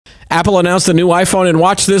Apple announced a new iPhone and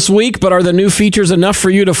watch this week, but are the new features enough for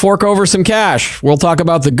you to fork over some cash? We'll talk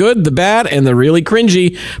about the good, the bad, and the really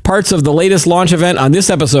cringy parts of the latest launch event on this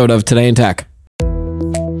episode of Today in Tech.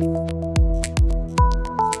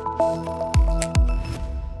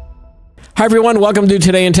 Hi, everyone. Welcome to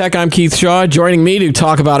Today in Tech. I'm Keith Shaw. Joining me to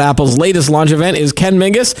talk about Apple's latest launch event is Ken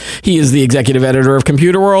Mingis. He is the executive editor of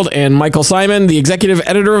Computerworld, and Michael Simon, the executive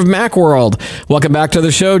editor of Macworld. Welcome back to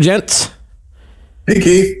the show, gents. Hey,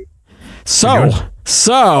 Keith.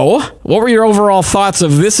 So, what were your overall thoughts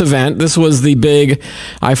of this event? This was the big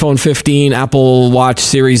iPhone 15, Apple Watch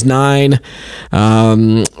Series 9.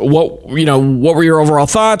 What were your overall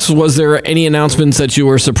thoughts? Was there any announcements that you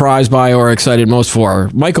were surprised by or excited most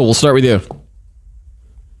for? Michael, we'll start with you.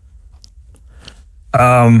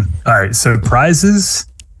 All right, surprises?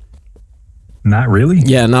 Not really.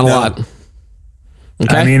 Yeah, not a lot.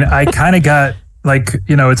 Okay. I mean, I kind of got,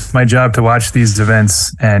 it's my job to watch these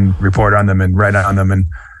events and report on them and write on them. And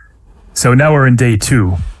so now we're in day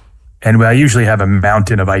 2, and I usually have a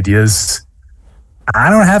mountain of ideas. I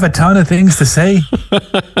don't have a ton of things to say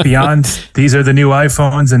beyond these are the new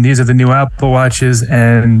iPhones and these are the new Apple Watches.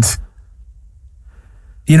 And,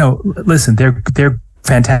 listen, they're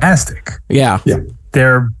fantastic. Yeah.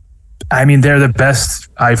 They're the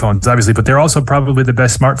best iPhones, obviously, but they're also probably the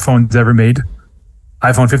best smartphones ever made.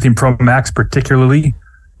 iPhone 15 Pro Max particularly.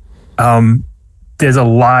 There's a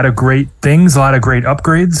lot of great things, a lot of great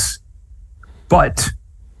upgrades, but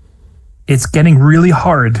it's getting really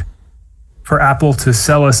hard for Apple to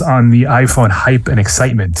sell us on the iPhone hype and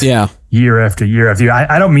excitement year after year after year.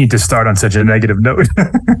 I don't mean to start on such a negative note.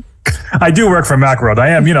 I do work for Macworld. I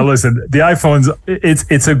am, listen, the iPhone's,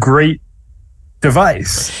 it's a great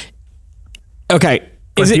device. Okay.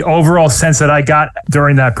 But the overall sense that I got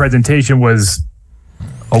during that presentation was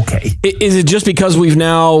okay. Is it just because we've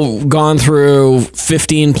now gone through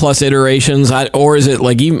 15 plus iterations, or is it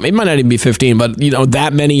like it might not even be 15, but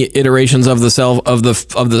that many iterations of the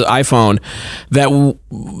iPhone that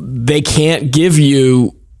they can't give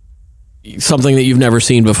you something that you've never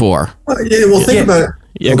seen before? Think about it.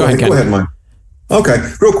 Yeah, go ahead, Ken. Go ahead, Mike. Okay,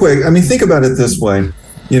 real quick. I mean, think about it this way.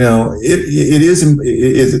 It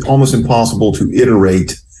is almost impossible to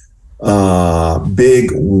iterate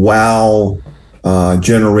big wow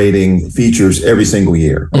generating features every single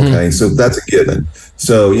year. Okay. So that's a given.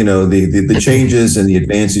 So, the changes and the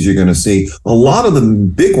advances you're going to see, a lot of the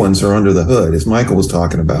big ones are under the hood, as Michael was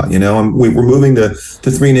talking about. We're moving to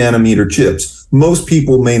 3 nanometer chips. Most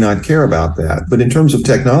people may not care about that, but in terms of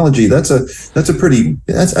technology, that's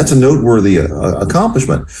a noteworthy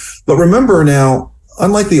accomplishment. But remember now,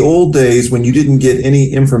 unlike the old days when you didn't get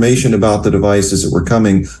any information about the devices that were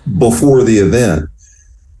coming before the event,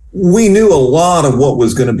 we knew a lot of what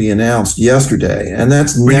was going to be announced yesterday, and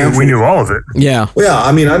that's we knew all of it. Yeah. Well,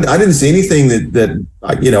 I mean, I didn't see anything that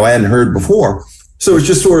I hadn't heard before, so it's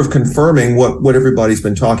just sort of confirming what everybody's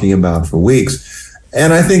been talking about for weeks,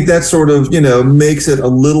 and I think that sort of makes it a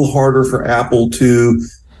little harder for Apple to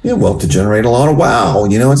generate a lot of wow.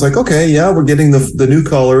 It's like, okay, yeah, we're getting the new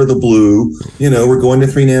color, the blue. We're going to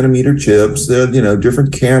 3 nanometer chips. The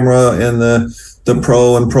different camera and the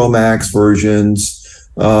Pro and Pro Max versions.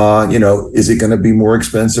 Is it going to be more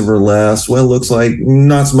expensive or less? Well, it looks like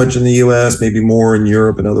not so much in the US, maybe more in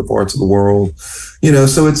Europe and other parts of the world.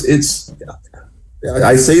 So it's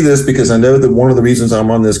I say this because I know that one of the reasons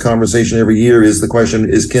I'm on this conversation every year is the question,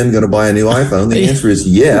 is Ken going to buy a new iPhone? The answer is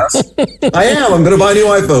yes. I am. I'm going to buy a new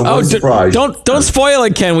iPhone. What a surprise. Don't spoil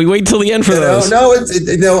it, Ken. We wait till the end for those. No,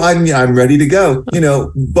 I'm ready to go.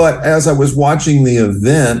 But as I was watching the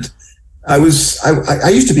event, I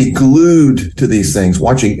used to be glued to these things,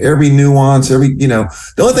 watching every nuance, the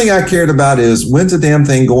only thing I cared about is when's the damn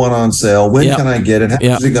thing going on sale? When can I get it? How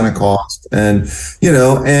much is it going to cost? And,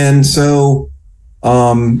 so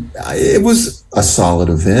it was a solid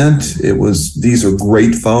event. These are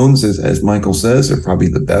great phones, as Michael says, they're probably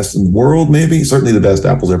the best in the world, maybe, certainly the best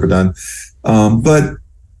Apple's ever done. But,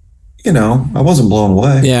 I wasn't blown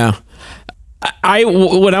away. Yeah.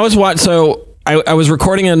 When I was watching, I was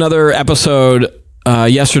recording another episode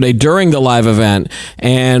yesterday during the live event,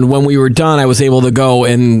 and when we were done, I was able to go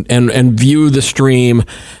and view the stream.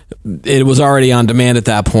 It was already on demand at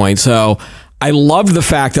that point, so I loved the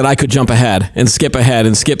fact that I could jump ahead and skip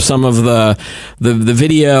some of the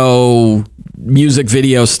music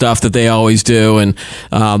video stuff that they always do, and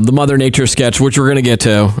the Mother Nature sketch, which we're going to get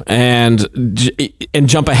to, and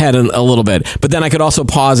jump ahead a little bit. But then I could also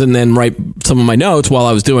pause and then write some of my notes while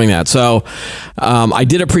I was doing that. So I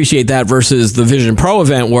did appreciate that versus the Vision Pro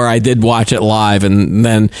event where I did watch it live, and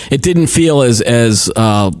then it didn't feel as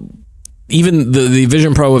even the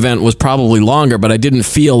Vision Pro event was probably longer, but I didn't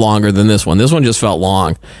feel longer than this one. This one just felt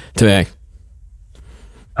long to me.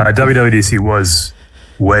 WWDC was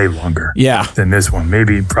way longer than this one,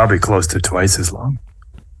 probably close to twice as long.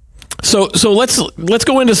 So let's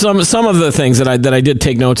go into some of the things that I did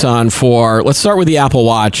take notes on for. Let's start with the Apple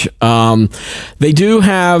Watch. They do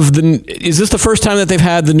have is this the first time that they've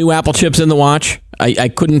had the new Apple chips in the watch? I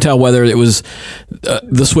couldn't tell whether it was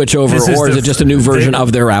the switch over or is it just a new version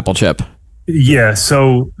of their Apple chip? Yeah,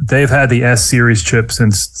 so they've had the S series chip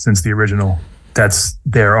since the original. That's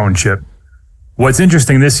their own chip. What's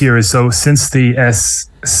interesting this year is since the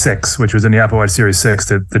S6, which was in the Apple Watch Series 6,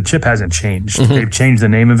 the chip hasn't changed. Mm-hmm. They've changed the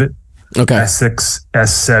name of it. Okay. S6,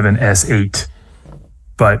 S7, S8.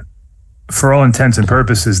 But for all intents and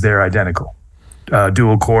purposes, they're identical.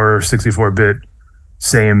 Dual core, 64-bit,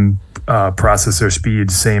 same processor speed,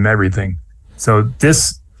 same everything. So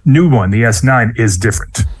this new one, the S9, is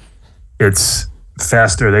different. It's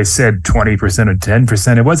faster. They said 20% or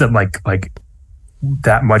 10%. It wasn't like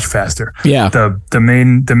that much faster. Yeah. The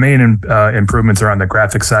main improvements are on the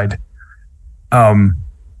graphics side.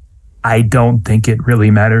 I don't think it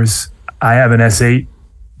really matters. I have an S8.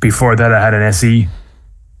 Before that, I had an SE.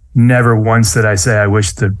 Never once did I say I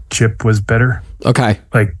wish the chip was better. Okay.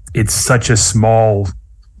 Like, it's such a small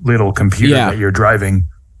little computer that you're driving.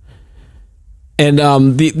 And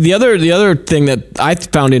the other thing that I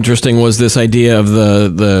found interesting was this idea of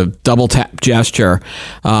the double tap gesture,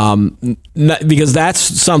 because that's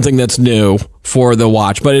something that's new for the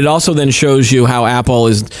watch. But it also then shows you how Apple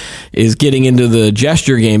is getting into the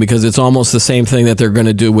gesture game, because it's almost the same thing that they're going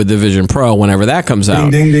to do with the Vision Pro whenever that comes out.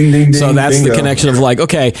 Ding, ding, ding, ding, so that's bingo. The connection of like,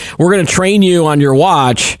 okay, we're going to train you on your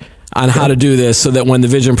watch on how to do this so that when the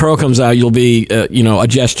Vision Pro comes out, you'll be, a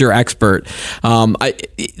gesture expert.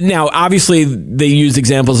 Now, obviously, they use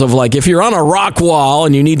examples of like, if you're on a rock wall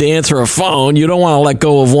and you need to answer a phone, you don't want to let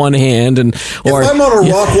go of one hand. If I'm on a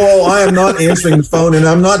rock wall, I am not answering the phone and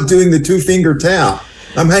I'm not doing the 2-finger tap.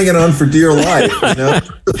 I'm hanging on for dear life, Put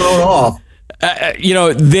the phone off.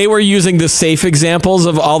 They were using the safe examples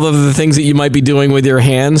of all of the things that you might be doing with your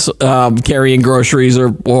hands, carrying groceries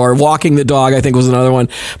or walking the dog, I think was another one.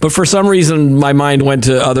 But for some reason, my mind went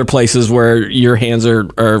to other places where your hands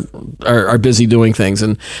are busy doing things.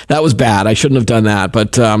 And that was bad. I shouldn't have done that.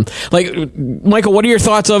 But Michael, what are your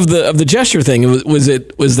thoughts of the gesture thing? Was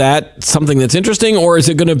that something that's interesting, or is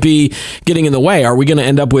it going to be getting in the way? Are we going to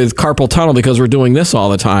end up with carpal tunnel because we're doing this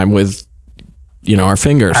all the time with our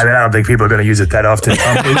fingers? I don't think people are going to use it that often.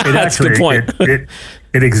 That's a good point.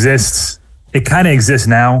 It exists. It kind of exists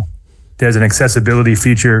now. There's an accessibility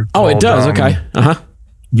feature. Oh, it does. Okay.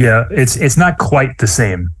 Yeah, it's not quite the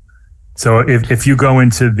same. So if you go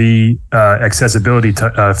into the accessibility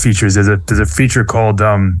features, there's a feature called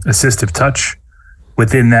assistive touch.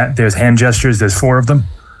 Within that, there's hand gestures. There's 4 of them.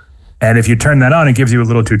 And if you turn that on, it gives you a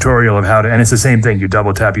little tutorial of how to. And it's the same thing. You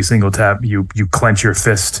double tap, you single tap, you clench your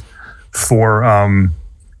fist for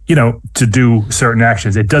to do certain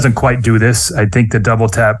actions. It doesn't quite do this. I think the double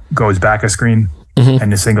tap goes back a screen, mm-hmm.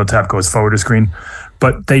 and the single tap goes forward a screen,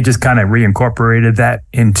 but they just kind of reincorporated that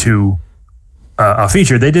into a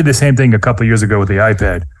feature. They did the same thing a couple of years ago with the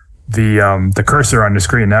iPad. The cursor on the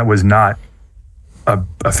screen, that was not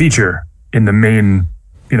a feature in the main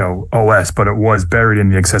OS, but it was buried in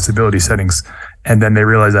the accessibility settings, and then they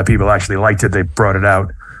realized that people actually liked it. They brought it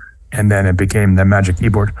out, and then it became the Magic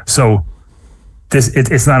Keyboard. So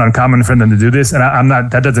it's not uncommon for them to do this, and I'm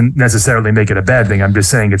not. That doesn't necessarily make it a bad thing. I'm just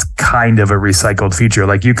saying it's kind of a recycled feature.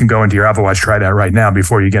 Like, you can go into your Apple Watch, try that right now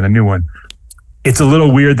before you get a new one. It's a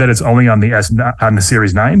little weird that it's only on the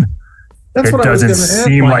Series 9. That's what I was going to ask. It doesn't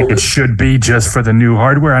seem like it should be just for the new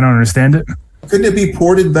hardware. I don't understand it. Couldn't it be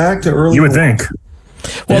ported back to earlier? You would think.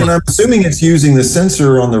 Well, and I'm assuming it's using the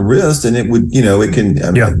sensor on the wrist, and it would, it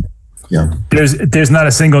can. Yeah. There's not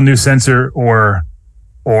a single new sensor or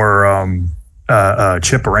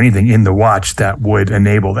chip or anything in the watch that would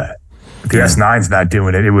enable that. The S9's not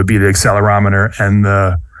doing it. It would be the accelerometer and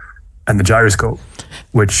the gyroscope,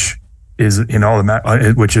 which is in all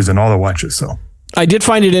the watches. So I did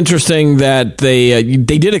find it interesting that they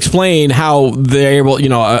did explain how they're able,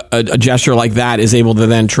 a gesture like that is able to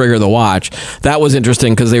then trigger the watch. That was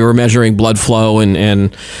interesting because they were measuring blood flow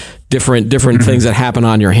and different mm-hmm. things that happen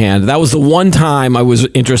on your hand. That was the one time I was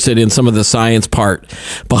interested in some of the science part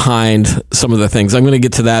behind some of the things. I'm going to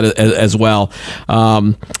get to that as well.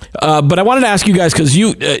 But I wanted to ask you guys, because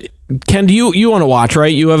Ken, do you own a watch,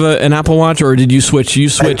 right? You have an Apple Watch, or did you switch? You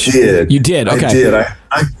switched. I did. You did. Okay. I did.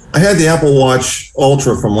 I had the Apple Watch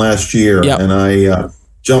Ultra from last year, yep. and I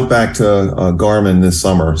jumped back to Garmin this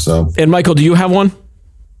summer. So. And Michael, do you have one?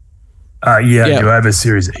 Yeah, I do. I have a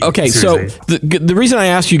Series 8. Okay, Series so the reason I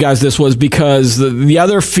asked you guys this was because the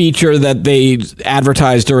other feature that they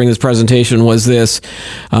advertised during this presentation was this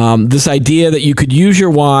idea that you could use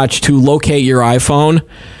your watch to locate your iPhone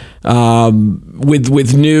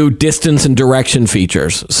with new distance and direction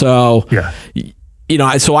features. So,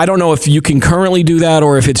 so I don't know if you can currently do that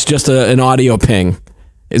or if it's just an audio ping.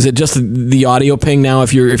 Is it just the audio ping now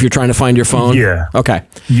if you're trying to find your phone? Yeah. Okay.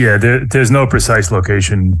 Yeah, there's no precise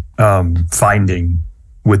location finding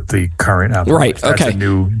with the current Apple right. Watch. That's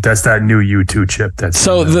okay. That's that new U2 chip. That's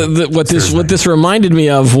so what this reminded me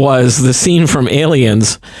of was the scene from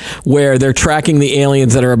Aliens, where they're tracking the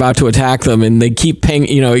aliens that are about to attack them, and they keep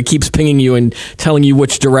it keeps pinging you and telling you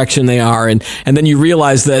which direction they are, and then you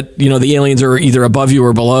realize that the aliens are either above you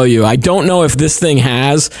or below you. I don't know if this thing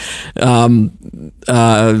has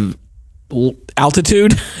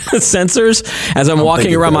altitude sensors as I'm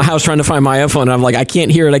walking around my house trying to find my iPhone, and I'm like, I can't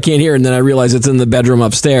hear it, and then I realize it's in the bedroom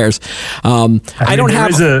upstairs. I don't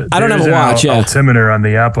have a watch. Altimeter on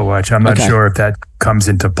the Apple Watch. I'm not sure if that comes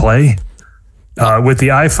into play. With the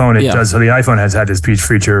iPhone, it does. So the iPhone has had this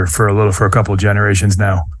feature for a couple of generations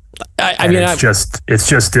now. It's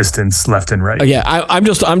just distance left and right. Yeah, I'm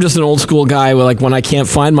just an old school guy. Where, like, when I can't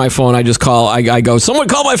find my phone, I just call. I go, someone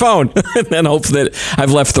call my phone, and then hope that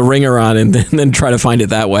I've left the ringer on, and then try to find it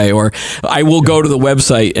that way. Or I will go to the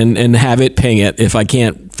website and have it ping it if I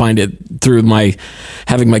can't find it through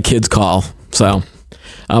having my kids call. So,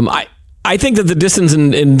 I think that the distance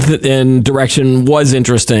and direction was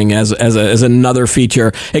interesting as another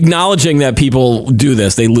feature, acknowledging that people do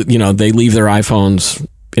this. They leave their iPhones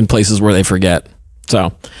in places where they forget.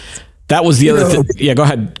 So that was the other thing. Yeah, go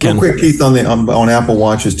ahead, Ken. Real quick, Keith, on Apple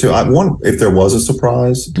Watches too. If there was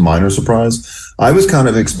a minor surprise, I was kind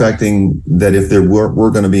of expecting that if there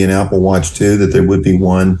were going to be an Apple Watch 2, that there would be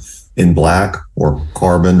one in black or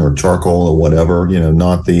carbon or charcoal or whatever,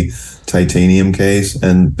 not the titanium case.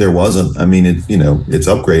 And there wasn't. I mean, it's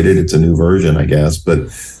upgraded. It's a new version, I guess, but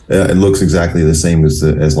it looks exactly the same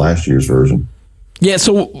as last year's version. Yeah,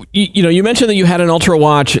 so you mentioned that you had an Ultra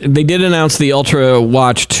Watch. They did announce the Ultra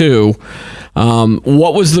Watch 2.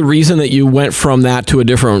 What was the reason that you went from that to a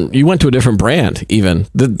different brand even?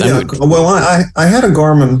 I had a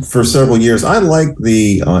Garmin for several years. I like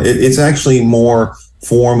it's actually more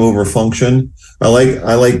form over function. I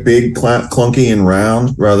like big, clunky, and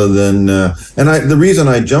round rather than. The reason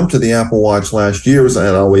I jumped to the Apple Watch last year was I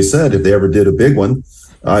had always said if they ever did a big one,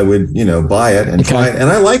 I would, buy it and try it.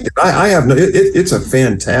 And I liked it. It's a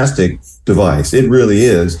fantastic device. It really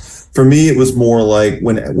is. For me, it was more like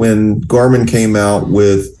when Garmin came out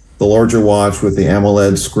with the larger watch with the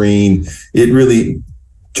AMOLED screen, it really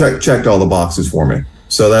checked all the boxes for me.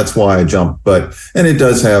 So that's why I jumped. And it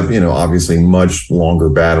does have, obviously much longer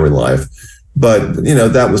battery life. But,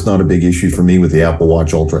 that was not a big issue for me with the Apple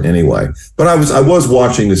Watch Ultra anyway. But I was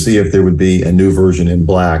watching to see if there would be a new version in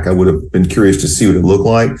black. I would have been curious to see what it looked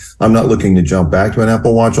like. I'm not looking to jump back to an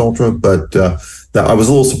Apple Watch Ultra, but I was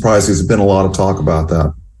a little surprised because there's been a lot of talk about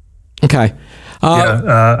that. Okay.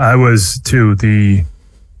 I was too. The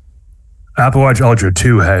Apple Watch Ultra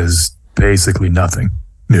 2 has basically nothing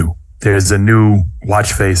new. There's a new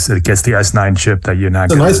watch face that gets the S9 chip that you're not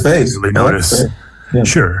going to really notice. Yeah.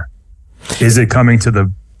 Sure. Is it coming to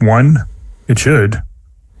the 1? It should.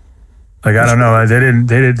 Like, I don't know.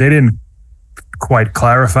 They didn't quite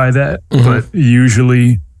clarify that, but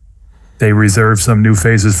usually they reserve some new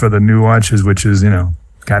faces for the new watches, which is,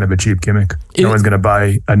 kind of a cheap gimmick. No one's going to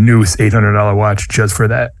buy a new $800 watch just for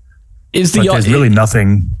that. There's really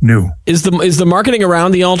nothing new. Is the marketing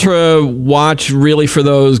around the Ultra Watch really for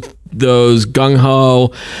those gung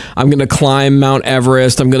ho? I'm going to climb Mount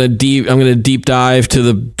Everest. I'm going to deep dive to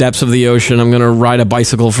the depths of the ocean. I'm going to ride a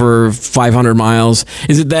bicycle for 500 miles.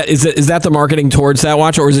 Is that the marketing towards that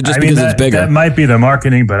watch, or is it just because it's bigger? That might be the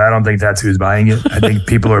marketing, but I don't think that's who's buying it. I think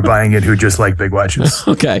people are buying it who just like big watches.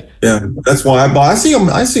 Okay. Yeah, that's why I see them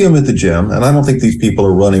at the gym, and I don't think these people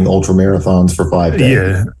are running ultra marathons for 5 days.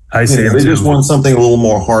 Yeah. I see. They just want something a little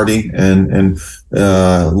more hardy and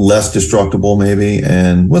less destructible, maybe,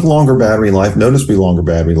 and with longer battery life, noticeably longer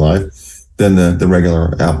battery life than the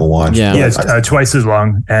regular Apple Watch. Yeah, it's twice as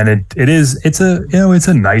long, and it's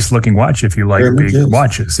a nice looking watch if you like big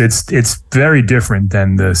watches. It's very different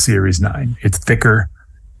than the Series 9. It's thicker.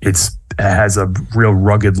 It has a real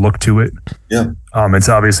rugged look to it. Yeah. It's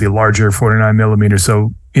obviously larger, 49 millimeters.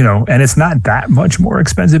 So, and it's not that much more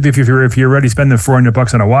expensive if you're already spending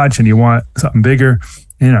 $400 on a watch and you want something bigger.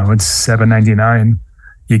 It's $799.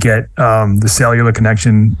 You get the cellular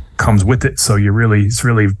connection comes with it, so it's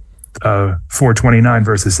really $429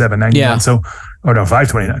 versus $799. Yeah. So,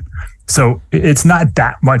 $529. So it's not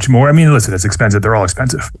that much more. I mean, listen, it's expensive. They're all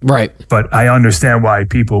expensive. Right. But I understand why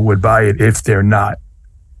people would buy it if they're not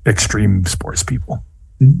extreme sports people.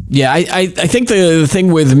 Yeah, I think the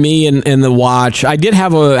thing with me and the watch, I did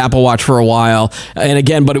have an Apple Watch for a while, and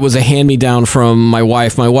again, but it was a hand-me-down from my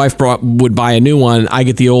wife. My wife would buy a new one, I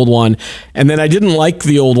get the old one, and then I didn't like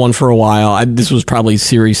the old one for a while. This was probably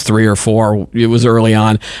Series 3 or 4. It was early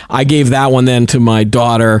on. I gave that one then to my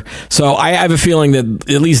daughter. So I have a feeling that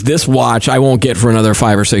at least this watch I won't get for another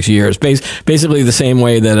 5 or 6 years. Basically the same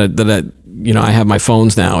way that I have my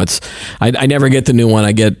phones now. I never get the new one.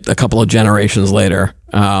 I get a couple of generations later.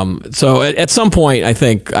 So at some point, I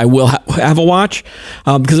think I will have a watch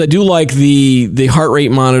because I do like the heart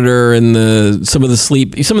rate monitor and some of the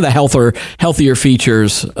sleep, some of the healthier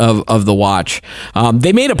features of the watch.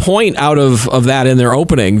 They made a point out of that in their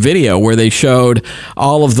opening video where they showed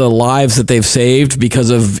all of the lives that they've saved because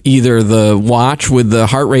of either the watch with the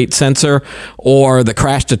heart rate sensor or the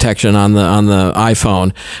crash detection on the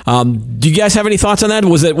iPhone. Do you guys have any thoughts on that?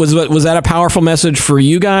 Was that a powerful message for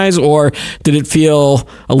you guys, or did it feel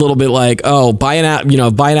a little bit like, oh, buy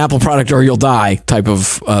an Apple product or you'll die type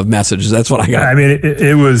of message? That's what I got. I mean,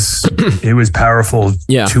 it was powerful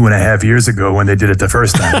 2.5 years ago when they did it the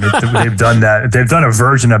first time. They've done that. They've done a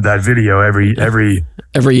version of that video every year,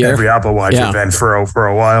 every Apple Watch event for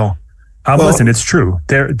a while. Listen, it's true.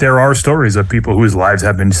 There are stories of people whose lives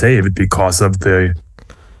have been saved because of the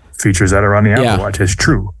features that are on the Apple Watch. It's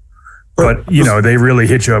true. But, they really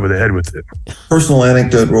hit you over the head with it. Personal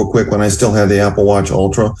anecdote real quick. When I still had the Apple Watch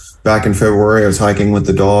Ultra, back in February, I was hiking with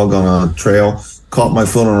the dog on a trail, caught my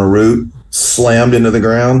foot on a root, slammed into the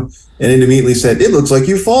ground, and it immediately said, "It looks like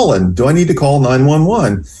you've fallen. Do I need to call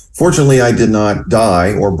 911?" Fortunately, I did not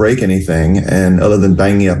die or break anything, and other than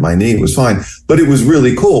banging up my knee, it was fine. But it was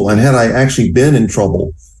really cool. And had I actually been in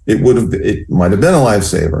trouble, it might have been a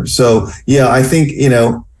lifesaver. So, yeah, I think,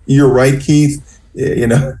 you're right, Keith.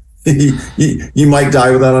 You might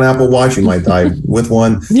die without an Apple Watch. You might die with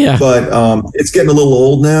one. Yeah. But it's getting a little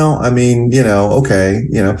old now. I mean, okay.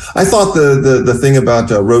 I thought the thing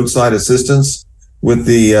about roadside assistance with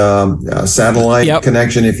the satellite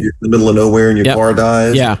connection, if you're in the middle of nowhere and your car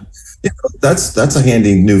dies. Yeah. That's a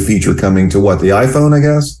handy new feature coming to the iPhone, I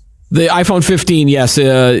guess? The iPhone 15, yes.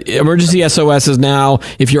 Emergency SOS is now,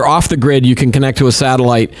 if you're off the grid, you can connect to a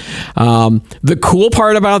satellite. The cool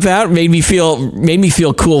part about that made me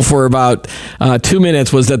feel cool for about 2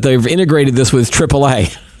 minutes was that they've integrated this with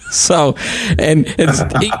AAA. So, and it's,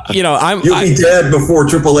 you'll be dead before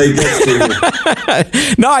AAA gets to you.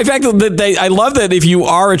 No, in fact, I love that if you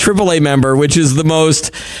are a AAA member, which is the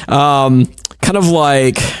most kind of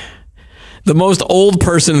like the most old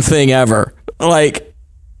person thing ever. Like,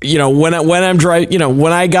 when I'm driving,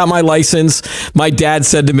 when I got my license, my dad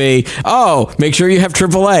said to me, "Oh, make sure you have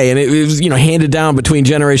AAA," and it was, handed down between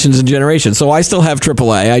generations and generations. So I still have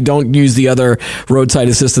AAA. I don't use the other roadside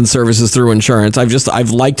assistance services through insurance. I've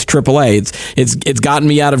liked AAA. It's gotten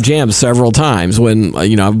me out of jams several times when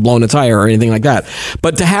I've blown a tire or anything like that.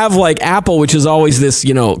 But to have like Apple, which is always this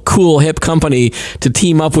cool hip company, to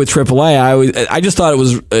team up with AAA, I just thought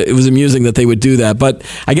it was amusing that they would do that. But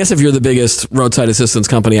I guess if you're the biggest roadside assistance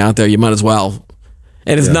company out there, you might as well.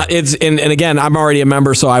 And and again, I'm already a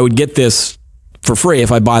member, so I would get this for free if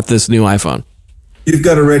I bought this new iPhone. You've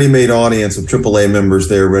got a ready-made audience of AAA members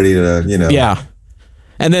there ready to, Yeah.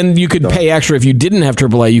 And then you could pay extra if you didn't have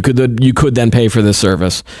AAA. You could then pay for this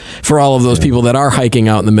service for all of those people that are hiking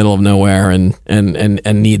out in the middle of nowhere and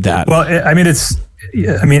need that. Well,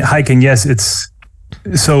 hiking, yes,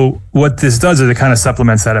 so what this does is it kind of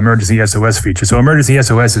supplements that emergency SOS feature. So emergency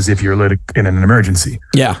SOS is if you're in an emergency.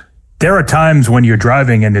 Yeah. There are times when you're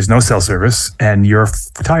driving and there's no cell service and your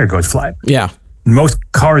tire goes flat. Yeah. Most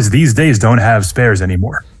cars these days don't have spares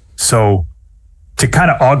anymore. So to kind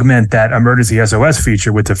of augment that emergency SOS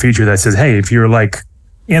feature with the feature that says, hey, if you're like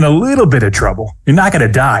in a little bit of trouble, you're not going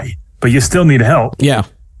to die, but you still need help. Yeah.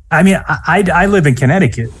 I mean, I live in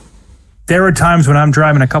Connecticut. There are times when I'm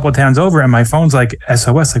driving a couple of towns over and my phone's like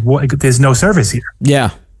SOS, like what? There's no service here.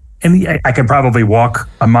 Yeah. And I could probably walk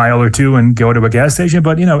a mile or two and go to a gas station,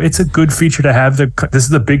 but it's a good feature to have. This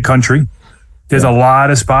is a big country. There's a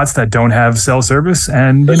lot of spots that don't have cell service,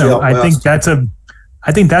 and I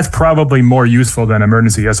think that's probably more useful than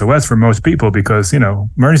emergency SOS for most people because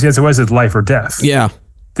emergency SOS is life or death. Yeah.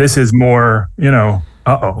 This is more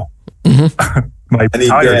Mm-hmm. My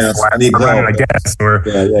tire's flat, I'm running out of gas, or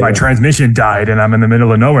my transmission died and I'm in the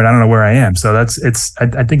middle of nowhere and I don't know where I am. So I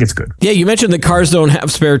think it's good. Yeah, you mentioned that cars don't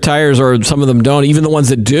have spare tires, or some of them don't. Even the ones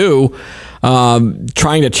that do,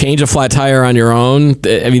 trying to change a flat tire on your own,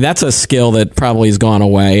 I mean, that's a skill that probably has gone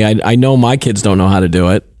away. I know my kids don't know how to do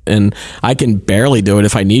it. and I can barely do it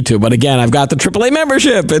if I need to. But again, I've got the AAA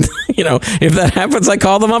membership, and if that happens, I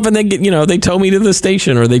call them up and they they tow me to the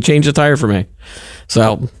station or they change the tire for me.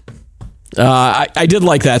 So I did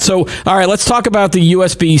like that. So all right, let's talk about the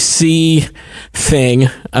USB-C thing.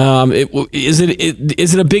 Is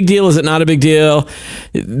it a big deal? Is it not a big deal?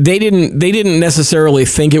 They didn't necessarily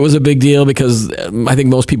think it was a big deal because I think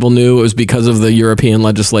most people knew it was because of the European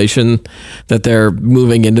legislation that they're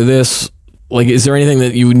moving into this. Like, is there anything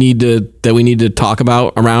that we need to talk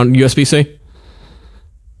about around USB-C?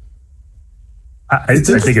 I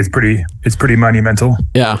think it's pretty monumental.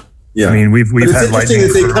 Yeah. I mean, we've it's had interesting lightning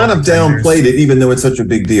that they kind of downplayed it, even though it's such a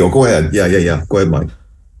big deal. Go ahead. Yeah. Go ahead, Mike.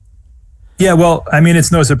 Yeah, well, I mean, it's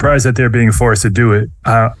no surprise that they're being forced to do it.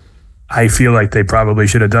 I feel like they probably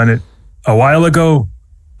should have done it a while ago.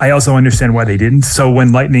 I also understand why they didn't. So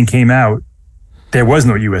when Lightning came out, there was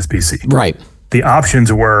no USB-C. Right. The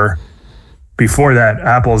options were, before that,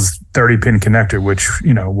 Apple's 30-pin connector, which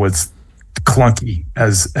was clunky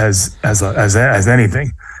as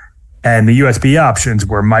anything. And the USB options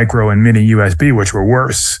were micro and mini USB, which were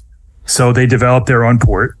worse. So they developed their own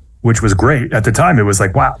port, which was great. At the time, it was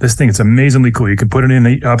like, wow, this thing is amazingly cool. You can put it in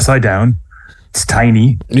the upside down. It's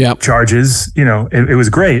tiny. Yep. Charges. It was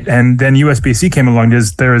great. And then USB-C came along.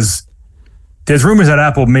 There's rumors that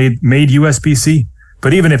Apple made USB-C,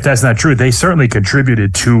 but even if that's not true, they certainly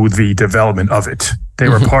contributed to the development of it. They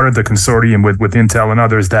were part of the consortium with Intel and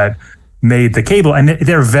others that made the cable, and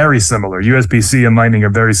they're very similar. USB-C and Lightning are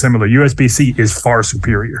very similar. USB-C is far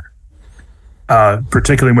superior,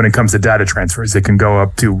 particularly when it comes to data transfers. It can go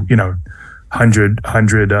up to 40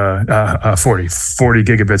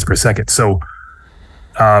 gigabits per second. So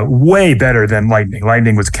way better than Lightning.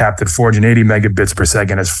 Lightning was capped at 480 megabits per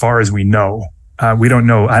second, as far as we know. We don't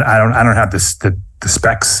know. I don't have the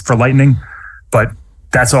specs for Lightning, but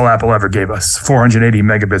that's all Apple ever gave us: 480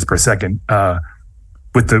 megabits per second.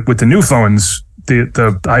 With the new phones, the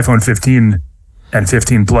iPhone 15 and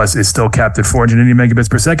 15 Plus is still capped at 480 megabits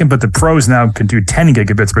per second, but the Pros now can do 10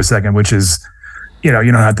 gigabits per second, which is, you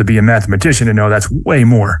don't have to be a mathematician to know that's way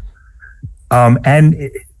more.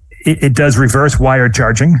 And it does reverse wired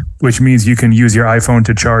charging, which means you can use your iPhone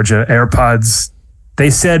to charge AirPods. They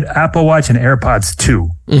said Apple Watch and AirPods 2.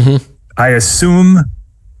 Mm-hmm. I assume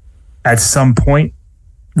at some point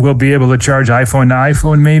we'll be able to charge iPhone to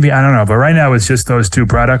iPhone, maybe. I don't know. But right now it's just those two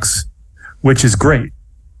products, which is great,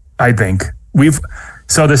 I think.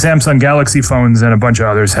 So the Samsung Galaxy phones and a bunch of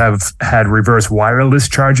others have had reverse wireless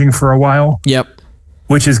charging for a while. Yep.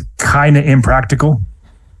 Which is kind of impractical,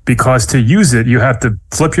 because to use it, you have to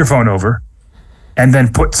flip your phone over and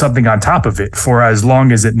then put something on top of it for as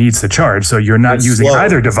long as it needs to charge. So you're not using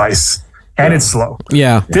either device. And it's slow.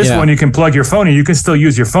 Yeah. This one, you can plug your phone in. You can still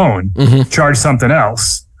use your phone, charge something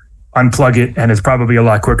else, unplug it, and it's probably a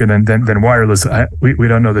lot quicker than wireless. We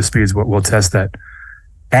don't know the speeds, but we'll test that.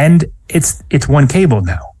 And it's one cable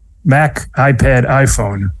now. Mac, iPad,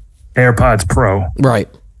 iPhone, AirPods Pro. Right.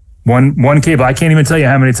 One cable. I can't even tell you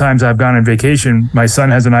how many times I've gone on vacation. My son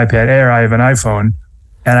has an iPad Air. I have an iPhone,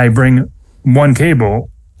 and I bring one cable,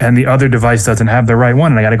 and the other device doesn't have the right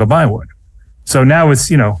one, and I got to go buy one. So now it's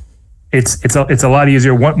it's a lot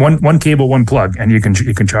easier. One cable, one plug, and you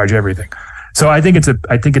can charge everything. So I think it's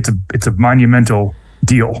a monumental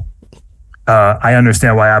deal. I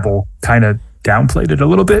understand why Apple kind of downplayed it a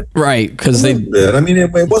little bit, right? Because they did. I mean,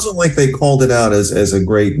 it wasn't like they called it out as a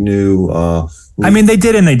great new. I mean, they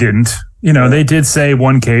did and they didn't. They did say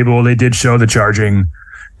one cable. They did show the charging.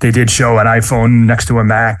 They did show an iPhone next to a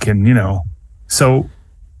Mac, and so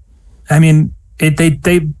I mean,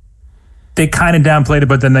 they kind of downplayed it,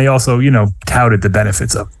 but then they also, touted the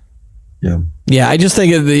benefits of it. Yeah. I just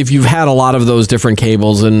think if you've had a lot of those different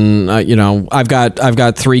cables, and I've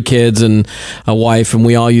got 3 kids and a wife, and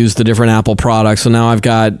we all use the different Apple products. So now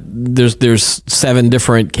there's 7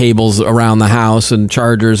 different cables around the house and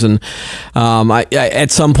chargers, and I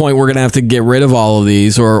at some point we're gonna have to get rid of all of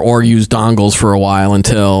these or use dongles for a while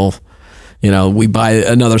until we buy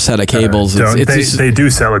another set of cables. They do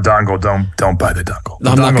sell a dongle. Don't buy the dongle.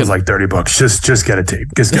 The dongle's like $30. Just get a tape.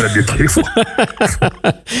 Just get a new cable.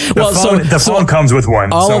 The phone comes with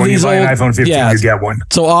one. So when you buy an iPhone 15, you get one.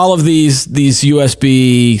 So all of these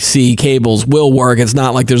USB-C cables will work. It's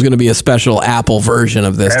not like there's going to be a special Apple version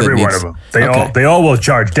of this. Every one of them. They all will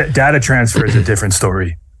charge. Data transfer is a different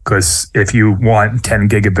story. Because if you want 10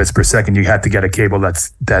 gigabits per second, you have to get a cable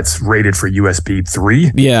that's rated for USB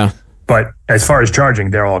 3. Yeah. But as far as charging,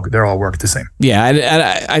 they're all work the same.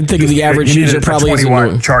 Yeah, I think the average user probably isn't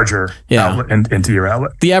 20-watt charger outlet into your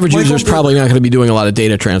outlet. The average user is probably not going to be doing a lot of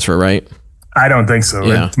data transfer, right? I don't think so.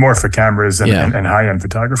 Yeah. It's more for cameras and high-end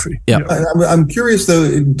photography. Yeah. I'm curious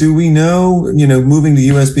though. Do we know? Moving to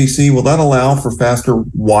USB-C, will that allow for faster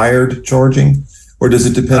wired charging, or does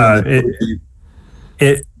it depend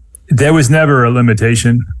on There was never a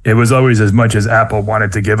limitation. It was always as much as Apple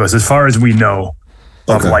wanted to give us, as far as we know,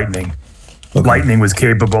 of Lightning. Okay. Lightning was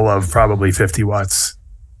capable of probably 50 watts.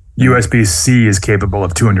 USB-C is capable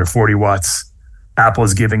of 240 watts. Apple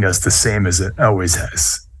is giving us the same as it always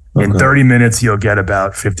has. Okay. In 30 minutes, you'll get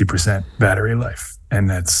about 50% battery life, and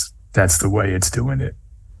that's the way it's doing it.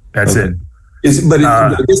 That's it.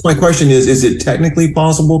 I guess my question is it technically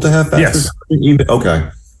possible to have faster charging? Okay.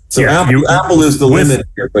 So Apple is the limit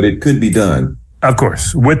here, but it could be done. Of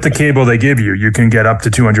course. With the cable they give you, you can get up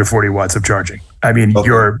to 240 watts of charging. I mean,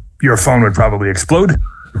 your phone would probably explode,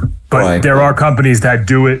 but there are companies that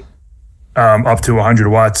do it up to 100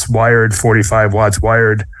 watts wired, 45 watts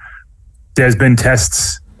wired. There's been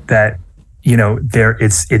tests that,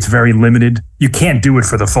 it's very limited. You can't do it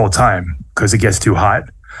for the full time because it gets too hot.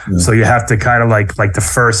 Yeah. So you have to kind of like the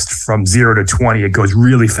first from 0 to 20, it goes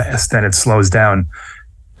really fast, then it slows down.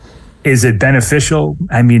 Is it beneficial?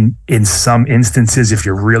 I mean, in some instances, if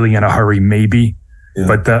you're really in a hurry, maybe. Yeah.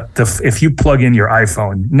 But if you plug in your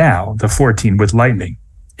iPhone now, the 14 with Lightning,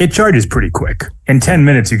 it charges pretty quick. In 10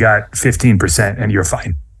 minutes, you got 15% and you're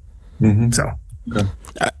fine. Mm-hmm. So,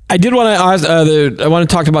 I did want to ask. I want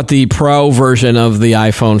to talk about the Pro version of the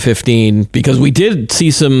iPhone 15 because we did see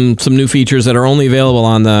some new features that are only available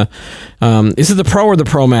on the. Is it the Pro or the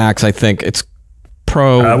Pro Max? I think it's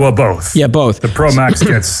Pro. Well, both. Yeah, both. The Pro Max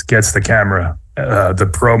gets the camera. The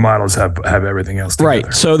Pro models have everything else together.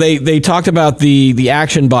 Right. So they talked about the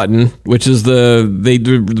action button, which is they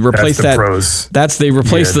replaced that. Pros. They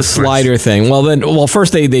replaced the slider thing. Well,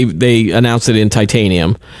 first they announced it in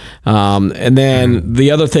titanium, and then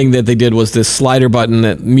the other thing that they did was this slider button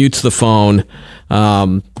that mutes the phone.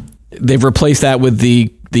 They've replaced that with the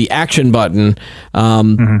action button.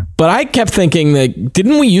 But I kept thinking that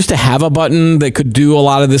didn't we used to have a button that could do a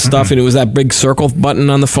lot of this stuff, and it was that big circle button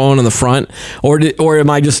on the phone on the front, or am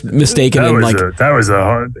I just mistaken? That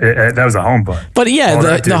was a home button. But yeah,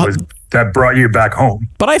 that brought you back home.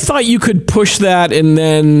 But I thought you could push that, and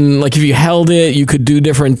then like if you held it, you could do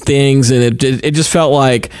different things, and it just felt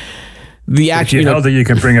like. The action, if you held it, you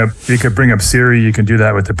could bring up Siri. You can do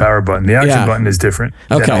that with the power button. The action button is different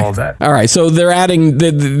than all of that. All right, so they're adding.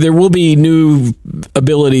 There will be new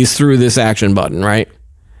abilities through this action button, right?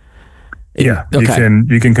 Yeah, you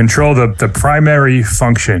can control the primary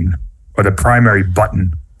function or the primary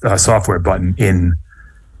button, software button in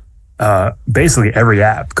basically every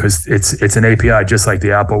app because it's an API just like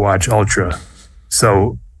the Apple Watch Ultra.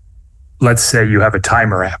 So let's say you have a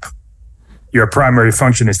timer app. Your primary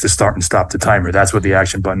function is to start and stop the timer. That's what the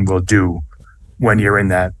action button will do when you're in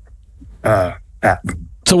that app.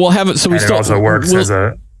 So we'll have it. So it also works as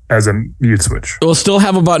a mute switch. We'll still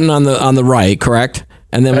have a button on the right, correct?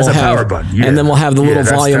 And then we'll have power button. Yeah. And then we'll have the little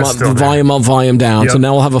volume up, the volume up, volume down. Yep. So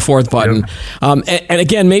now we'll have a fourth button. Yep. And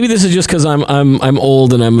again, maybe this is just because I'm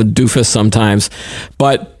old and I'm a doofus sometimes,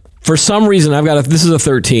 but for some reason this is a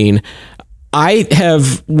 13. I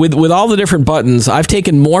have, with all the different buttons, I've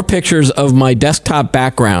taken more pictures of my desktop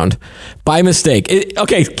background by mistake.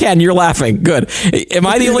 Okay, Ken, you're laughing. Good. Am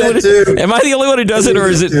I the only one who does it, or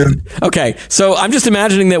is it? Okay, so I'm just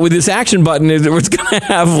imagining that with this action button, it's going to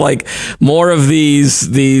have like more of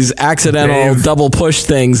these accidental double push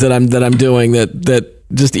things that I'm doing that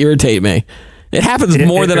just irritate me. It happens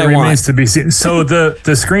more than I want. It remains to be seen. So the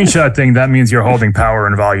screenshot thing, that means you're holding power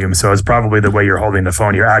and volume. So it's probably the way you're holding the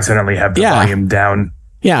phone. You accidentally have the volume down.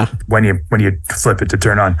 Yeah. When you flip it to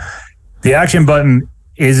turn on. The action button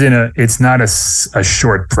it's not a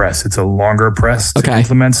short press. It's a longer press to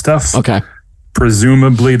implement stuff. Okay.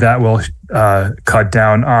 Presumably that will cut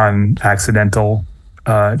down on accidental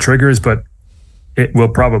triggers, but it will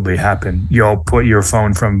probably happen. You'll put your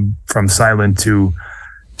phone from silent to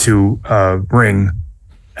ring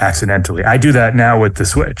accidentally. I do that now with the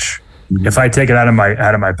Switch. Mm-hmm. If I take it out of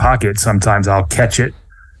my pocket, sometimes I'll catch it,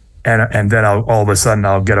 and then all of a sudden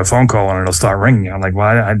I'll get a phone call and it'll start ringing. I'm like,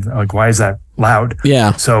 why is that loud?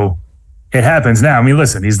 Yeah. So it happens now. I mean,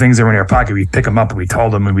 listen, these things are in our pocket. We pick them up and we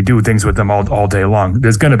hold them and we do things with them all day long.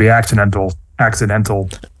 There's going to be accidental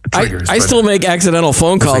triggers. I still make accidental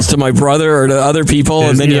phone calls to my brother or to other people,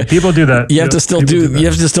 and then people do that. You have to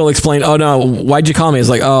still explain. Oh no, why'd you call me? It's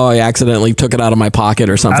like, oh, I accidentally took it out of my pocket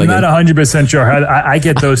or something. I'm not 100% sure how I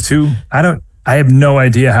get those too. I have no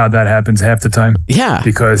idea how that happens half the time. Yeah,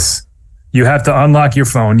 because you have to unlock your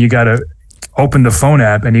phone. You got to open the phone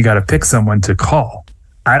app and you got to pick someone to call.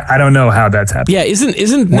 I don't know how that's happening. Yeah,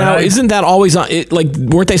 isn't that always on?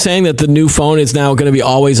 Weren't they saying that the new phone is now going to be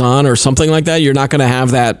always on or something like that? You're not going to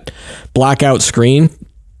have that blackout screen,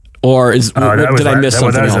 or did I miss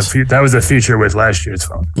something else? That was a feature with last year's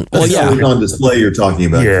phone. Well, yeah, on display you're talking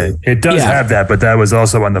about. Yeah, it does have that, but that was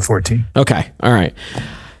also on the 14. Okay, all right.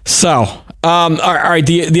 So, all right.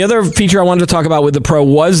 The other feature I wanted to talk about with the Pro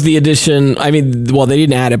was the addition. I mean, well, they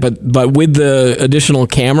didn't add it, but with the additional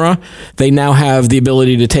camera, they now have the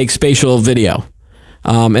ability to take spatial video.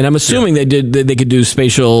 And I'm assuming they could do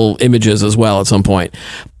spatial images as well at some point.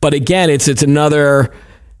 But again, it's another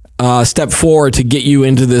step forward to get you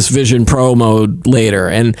into this Vision Pro mode later.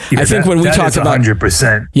 And I think when we talked about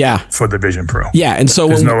 100% for the Vision Pro. Yeah, and so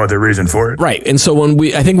there's no other reason for it. Right. And so when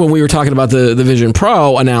we were talking about the Vision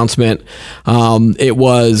Pro announcement, it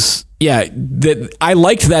was that I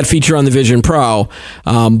liked that feature on the Vision Pro,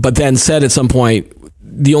 but then said at some point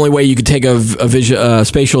the only way you could take a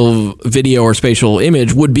spatial video or spatial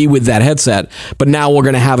image would be with that headset. But now we're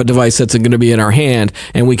going to have a device that's going to be in our hand,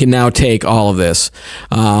 and we can now take all of this,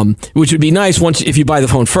 which would be nice if you buy the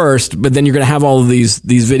phone first. But then you're going to have all of these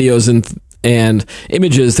videos and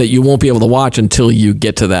images that you won't be able to watch until you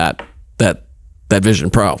get to that Vision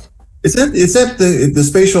Pro. Is that the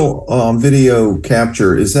spatial video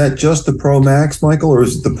capture? Is that just the Pro Max, Michael, or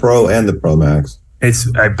is it the Pro and the Pro Max?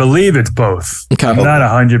 I believe it's both. Okay. I'm not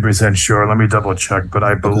 100% sure. Let me double check, but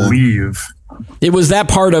I believe it was that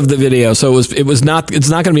part of the video. So it's not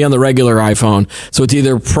going to be on the regular iPhone. So it's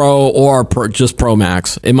either Pro or just Pro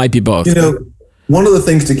Max. It might be both. One of the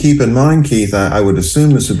things to keep in mind, Keith, I would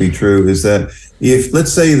assume this would be true, is that if,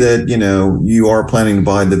 let's say that, you are planning to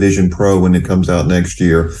buy the Vision Pro when it comes out next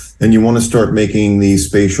year, and you want to start making these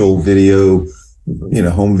spatial video,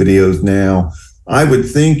 home videos now, I would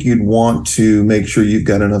think you'd want to make sure you've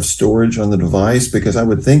got enough storage on the device, because I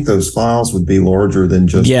would think those files would be larger than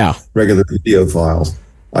just regular video files.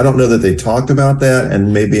 I don't know that they talked about that,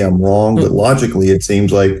 and maybe I'm wrong, but logically it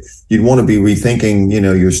seems like you'd want to be rethinking,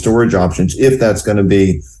 your storage options if that's going to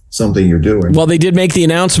be something you're doing. Well, they did make the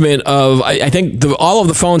announcement of, I think all of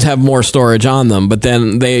the phones have more storage on them, but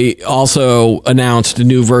then they also announced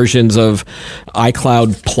new versions of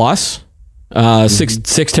iCloud Plus. 6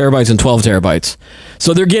 terabytes and 12 terabytes.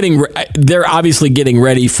 So they're obviously getting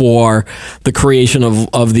ready for the creation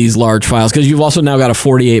of these large files, because you've also now got a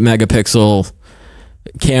 48 megapixel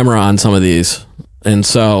camera on some of these. And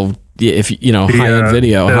so if high-end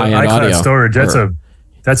video, high-end audio storage,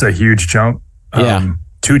 that's a huge jump. 2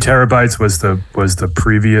 terabytes was the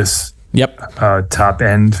previous top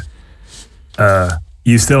end.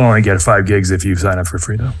 You still only get 5 gigs if you sign up for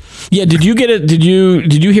free, though. Yeah, did you get it? Did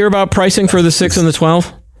you hear about pricing for the 6 and the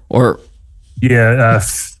 12? Or 50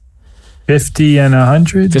 and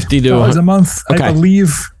 $100 a month, okay. I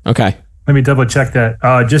believe. Okay. Let me double check that.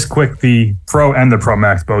 Just quick, the Pro and the Pro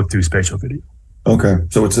Max both do spatial video. Okay,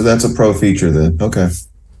 so that's a Pro feature then. Okay.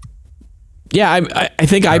 Yeah, I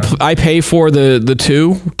think I pay for the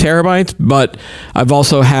 2 terabytes, but I've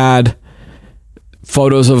also had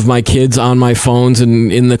photos of my kids on my phones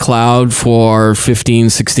and in the cloud for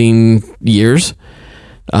 15, 16 years.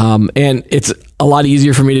 And it's a lot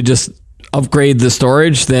easier for me to just upgrade the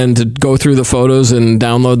storage than to go through the photos and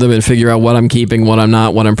download them and figure out what I'm keeping, what I'm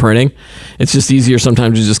not, what I'm printing. It's just easier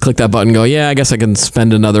sometimes to just click that button and go, I guess I can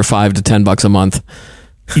spend another $5 to $10 a month.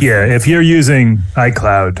 Yeah, if you're using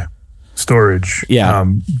iCloud storage,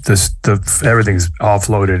 everything's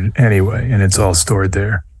offloaded anyway, and it's all stored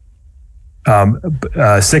there. 6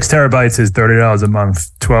 terabytes is $30 a month.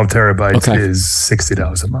 12 terabytes is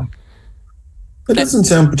 $60 a month. That doesn't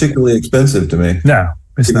sound particularly expensive to me. No,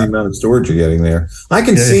 it's not. The amount of storage you're getting there. I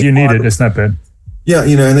can see if you need it, it's not bad. Yeah,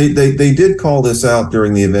 and they did call this out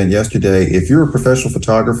during the event yesterday. If you're a professional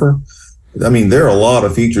photographer, I mean, there are a lot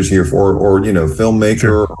of features here or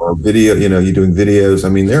filmmaker or video, you're doing videos. I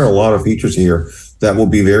mean, there are a lot of features here that will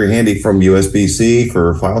be very handy, from USB-C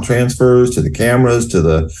for file transfers to the cameras to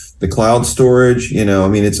the cloud storage. I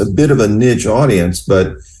mean, it's a bit of a niche audience,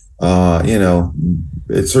 but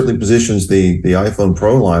it certainly positions the iPhone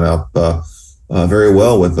Pro lineup very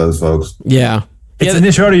well with those folks. Yeah. It's a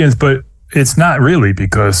niche audience, but it's not really,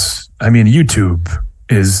 because YouTube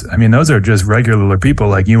those are just regular people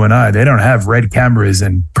like you and I. They don't have red cameras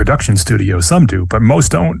and production studios. Some do, but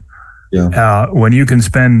most don't. Yeah. When you can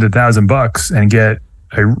spend $1,000 and get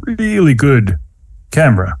a really good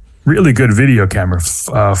camera, really good video camera,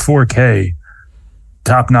 4K,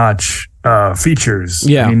 top-notch features.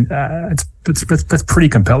 Yeah. That's pretty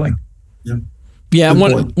compelling. Yeah. Yeah,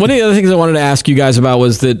 one of the other things I wanted to ask you guys about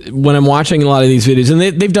was that when I'm watching a lot of these videos, and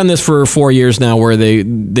they've done this for 4 years now, where they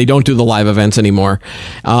don't do the live events anymore.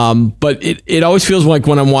 But it always feels like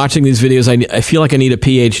when I'm watching these videos, I feel like I need a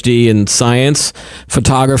PhD in science,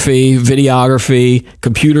 photography, videography,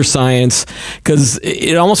 computer science, because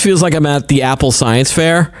it almost feels like I'm at the Apple Science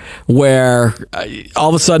Fair, where all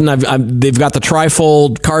of a sudden they've got the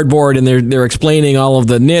trifold cardboard and they're explaining all of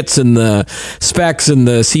the nits and the specs and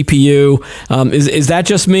the CPU. Is that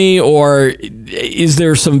just me, or is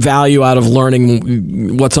there some value out of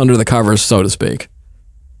learning what's under the covers, so to speak?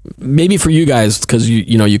 Maybe for you guys, because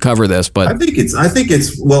you cover this, but I think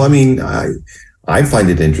it's well, I mean, I find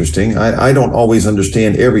it interesting. I don't always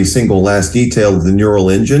understand every single last detail of the neural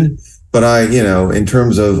engine, but in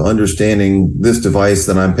terms of understanding this device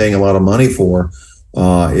that I'm paying a lot of money for,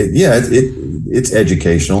 it's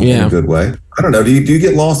educational in a good way. I don't know. Do you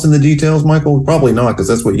get lost in the details, Michael? Probably not, because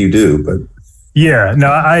that's what you do, but. Yeah, no,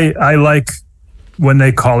 I like when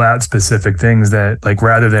they call out specific things that, like,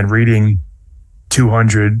 rather than reading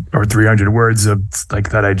 200 or 300 words of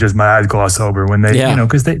like that, my eyes gloss over when they,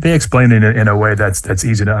 because they explain it in a way that's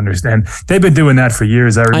easy to understand. They've been doing that for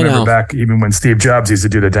years. I remember back even when Steve Jobs used to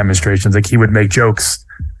do the demonstrations, like he would make jokes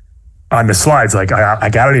on the slides. Like, I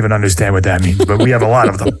don't even understand what that means, but we have a lot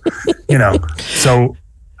of them, So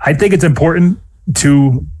I think it's important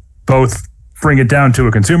to both bring it down to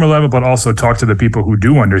a consumer level, but also talk to the people who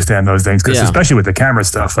do understand those things. Because especially with the camera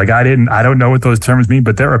stuff, like I don't know what those terms mean,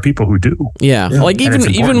 but there are people who do. Yeah. Like even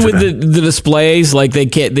with the displays, like they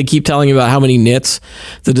keep telling you about how many nits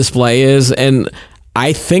the display is, and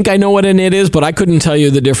I think I know what a nit is, but I couldn't tell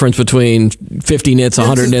you the difference between 50 nits,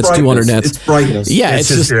 100 nits, 200 nits. It's brightness. Yeah, it's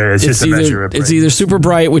just a measure of brightness. It's either super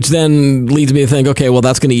bright, which then leads me to think, okay, well,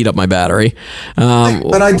 that's going to eat up my battery.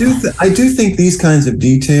 But I do think these kinds of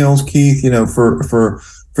details, Keith, for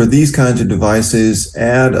these kinds of devices,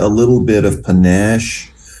 add a little bit of panache.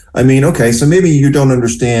 I mean, okay, so maybe you don't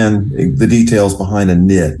understand the details behind a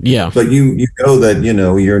nit. Yeah. But you know that,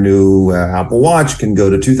 your new Apple Watch can go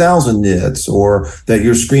to 2,000 nits, or that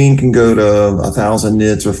your screen can go to 1,000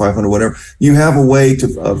 nits or 500, whatever. You have a way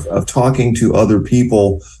of talking to other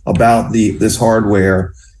people about this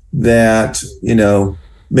hardware that,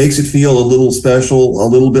 makes it feel a little special, a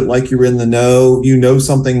little bit like you're in the know. You know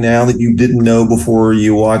something now that you didn't know before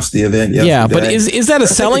you watched the event yesterday. Yeah, but is that a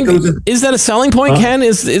selling? Is that a selling point, Ken?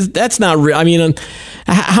 Is that's not real? I mean,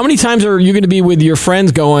 how many times are you going to be with your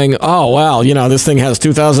friends going, "Oh, wow, this thing has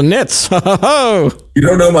 2,000 nits"? You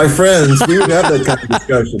don't know my friends. We would have that kind of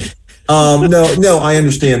discussion. No, I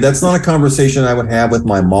understand. That's not a conversation I would have with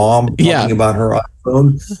my mom talking about her iPhone.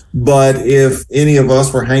 But if any of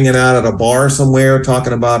us were hanging out at a bar somewhere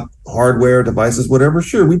talking about hardware, devices, whatever,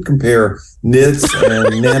 sure, we'd compare nits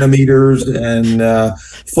and nanometers and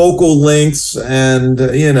focal lengths and,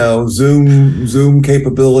 zoom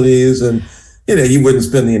capabilities. And, you wouldn't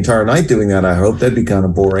spend the entire night doing that, I hope. That'd be kind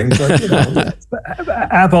of boring. But,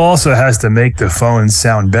 Apple also has to make the phone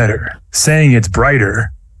sound better. Saying it's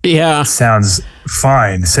brighter sounds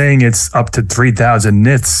fine. Saying it's up to 3,000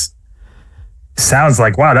 nits sounds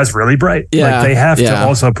like, wow, that's really bright. Yeah, like they have to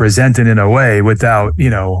also present it in a way without,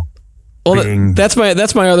 well, that's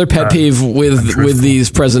my other pet peeve with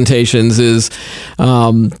these presentations is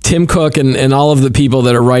Tim Cook and all of the people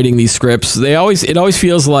that are writing these scripts. It always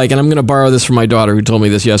feels like, and I'm going to borrow this from my daughter who told me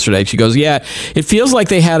this yesterday. She goes, "Yeah, it feels like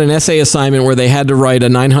they had an essay assignment where they had to write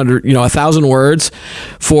 1,000 words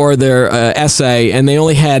for their essay, and they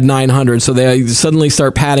only had 900, so they suddenly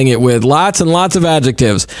start padding it with lots and lots of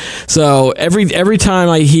adjectives. So every time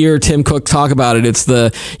I hear Tim Cook talk about it, it's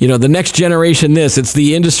the next generation. It's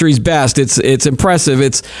the industry's best. It's impressive.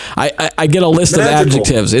 I get a list of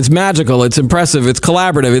adjectives. It's magical. It's impressive. It's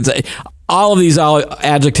collaborative. It's all of these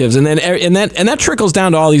adjectives, and that trickles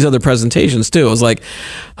down to all these other presentations too. It was like,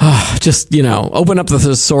 just open up the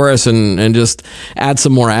thesaurus and just add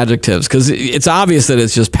some more adjectives, because it's obvious that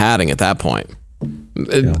it's just padding at that point.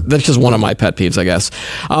 That's just one of my pet peeves, I guess.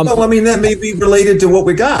 Well, I mean, that may be related to what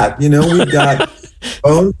we got. We've got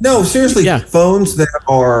phones. No, seriously, phones that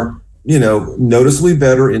are noticeably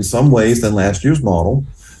better in some ways than last year's model,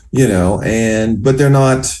 but they're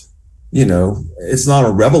not, it's not a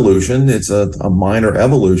revolution. It's a minor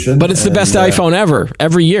evolution. But it's the best iPhone ever.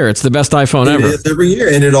 Every year, it's the best iPhone ever. It is every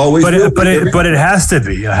year, and it always will be. But it has to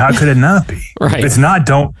be. How could it not be? Right. If it's not,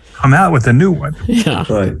 don't come out with a new one. Yeah.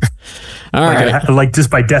 Right. All right. Like just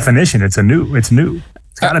by definition, it's new. It's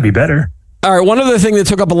got to be better. All right. One other thing that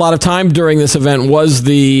took up a lot of time during this event was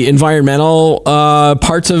the environmental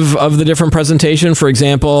parts of the different presentation. For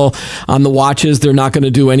example, on the watches, they're not going to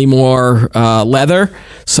do any more leather.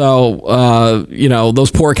 So, those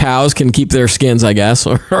poor cows can keep their skins, I guess,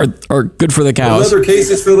 or good for the cows. No leather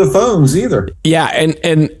cases for the phones either. Yeah.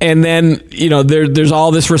 And then, there's all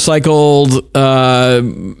this recycled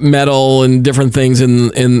metal and different things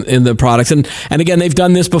in the products. And again, they've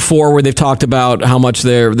done this before where they've talked about how much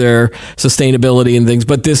their sustainability and things,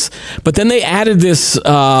 but then they added this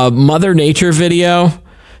Mother Nature video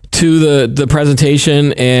to the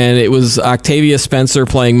presentation, and it was Octavia Spencer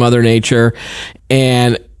playing Mother Nature,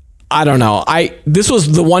 and I don't know. This was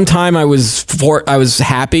the one time I was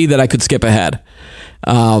happy that I could skip ahead,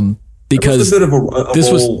 because it was a bit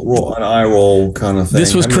of an eye roll kind of thing.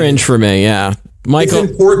 This was cringe for me. Yeah, Michael.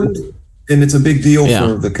 It's important and it's a big deal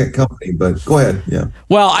for the company. But go ahead. Yeah.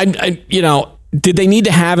 Well, did they need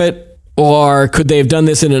to have it? Or could they have done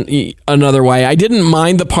this in another way? I didn't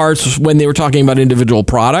mind the parts when they were talking about individual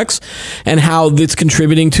products and how it's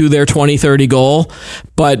contributing to their 2030 goal.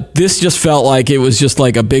 But this just felt like it was just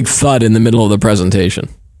like a big thud in the middle of the presentation.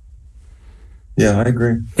 Yeah, I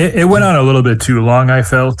agree. It went on a little bit too long, I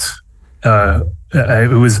felt.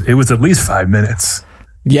 It was at least 5 minutes.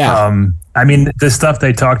 Yeah. The stuff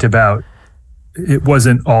they talked about, it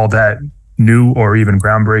wasn't all that new or even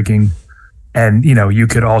groundbreaking. And, you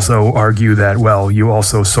could also argue that, well, you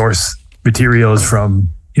also source materials from,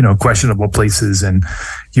 questionable places, and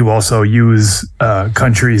you also use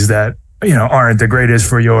countries that, aren't the greatest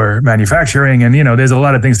for your manufacturing. And, there's a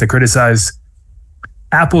lot of things to criticize.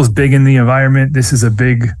 Apple's big in the environment. This is a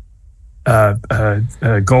big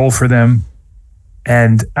goal for them.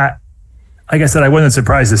 And like I said, I wasn't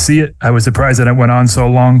surprised to see it. I was surprised that it went on so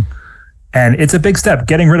long. And it's a big step.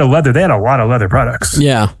 Getting rid of leather. They had a lot of leather products.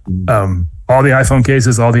 Yeah. All the iPhone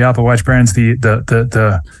cases, all the Apple Watch brands,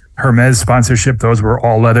 the Hermes sponsorship, those were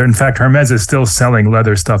all leather. In fact, Hermes is still selling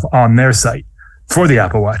leather stuff on their site for the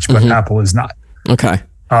Apple Watch, but Apple is not. Okay.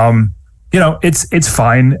 It's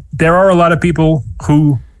fine. There are a lot of people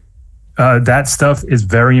who that stuff is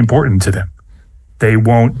very important to them. They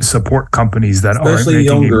won't support companies that aren't making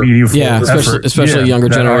a meaningful effort. Especially younger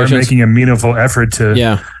generations. Are making a meaningful effort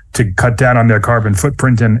to cut down on their carbon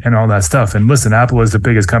footprint and all that stuff. And listen, Apple is the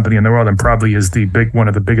biggest company in the world and probably is one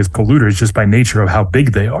of the biggest polluters just by nature of how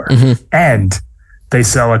big they are. Mm-hmm. And they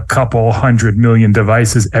sell a couple 100 million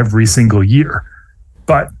devices every single year.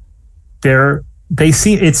 But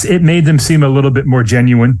it made them seem a little bit more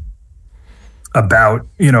genuine about,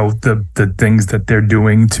 the things that they're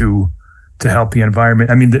doing to help the environment.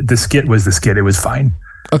 I mean, the skit was the skit. It was fine.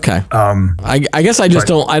 Okay. I guess I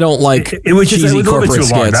don't like it was just cheesy corporate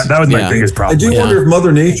skits. That was my biggest problem. I do wonder if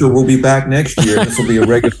Mother Nature will be back next year. This will be a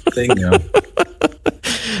regular thing now.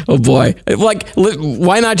 Oh boy! Like,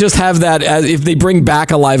 why not just have that as if they bring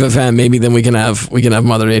back a live event? Maybe then we can have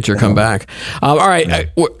Mother Nature come back. All right,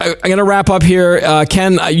 I'm gonna wrap up here.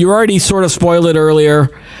 Ken, you already sort of spoiled it earlier,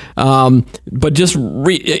 but just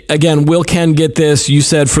again, will Ken get this? You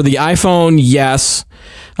said for the iPhone, yes.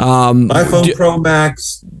 iPhone Pro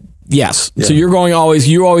Max. Yes. Yeah. So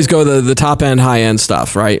you always go the top end, high end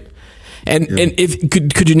stuff, right? And if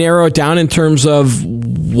could you narrow it down in terms of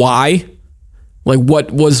why? Like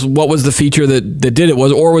what was the feature that did it?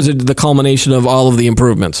 Was it the culmination of all of the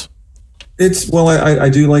improvements? I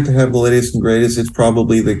do like to have the latest and greatest. It's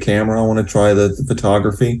probably the camera. I want to try the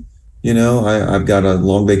photography. I've got a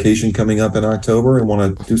long vacation coming up in October and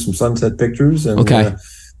want to do some sunset pictures. And, okay.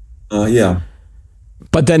 Yeah.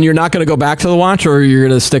 But then you're not going to go back to the watch, or you're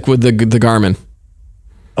going to stick with the Garmin?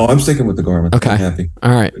 Oh, I'm sticking with the Garmin. Okay. I'm happy.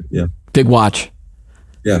 All right. Yeah. Big watch.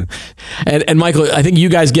 Yeah. And Michael, I think you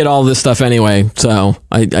guys get all this stuff anyway, so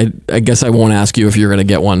I guess I won't ask you if you're going to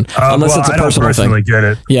get one, unless it's a personal thing. I don't personally get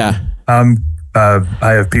it. Yeah.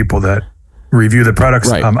 I have people that review the products.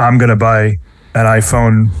 Right. I'm going to buy an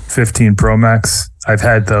iPhone 15 Pro Max. I've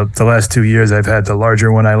had the last 2 years. I've had the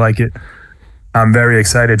larger one. I like it. I'm very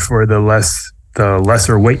excited for the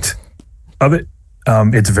lesser weight of it.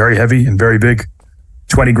 It's very heavy and very big.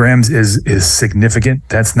 20 grams is significant.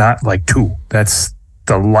 That's not like 2. That's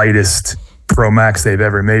the lightest Pro Max they've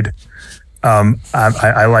ever made.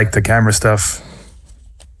 I like the camera stuff.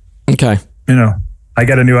 Okay. I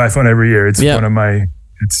get a new iPhone every year. It's one of my,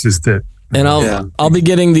 it's just that And I'll be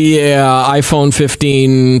getting the iPhone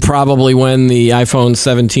 15 probably when the iPhone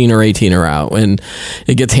 17 or 18 are out, and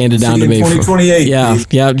it gets handed down to me. 2028.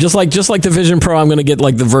 Yeah. Just like the Vision Pro, I'm going to get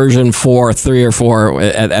like the version 4, 3 or 4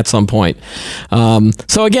 at some point.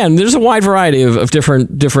 So again, there's a wide variety of different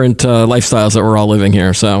lifestyles that we're all living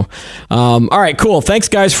here. So, all right, cool. Thanks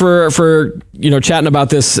guys for chatting about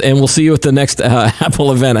this, and we'll see you at the next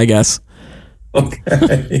Apple event, I guess.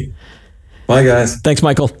 Okay. Bye guys. Thanks,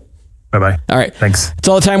 Michael. Bye-bye. All right. Thanks. That's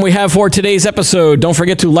all the time we have for today's episode. Don't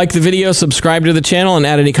forget to like the video, subscribe to the channel, and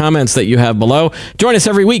add any comments that you have below. Join us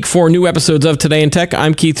every week for new episodes of Today in Tech.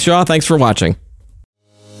 I'm Keith Shaw. Thanks for watching.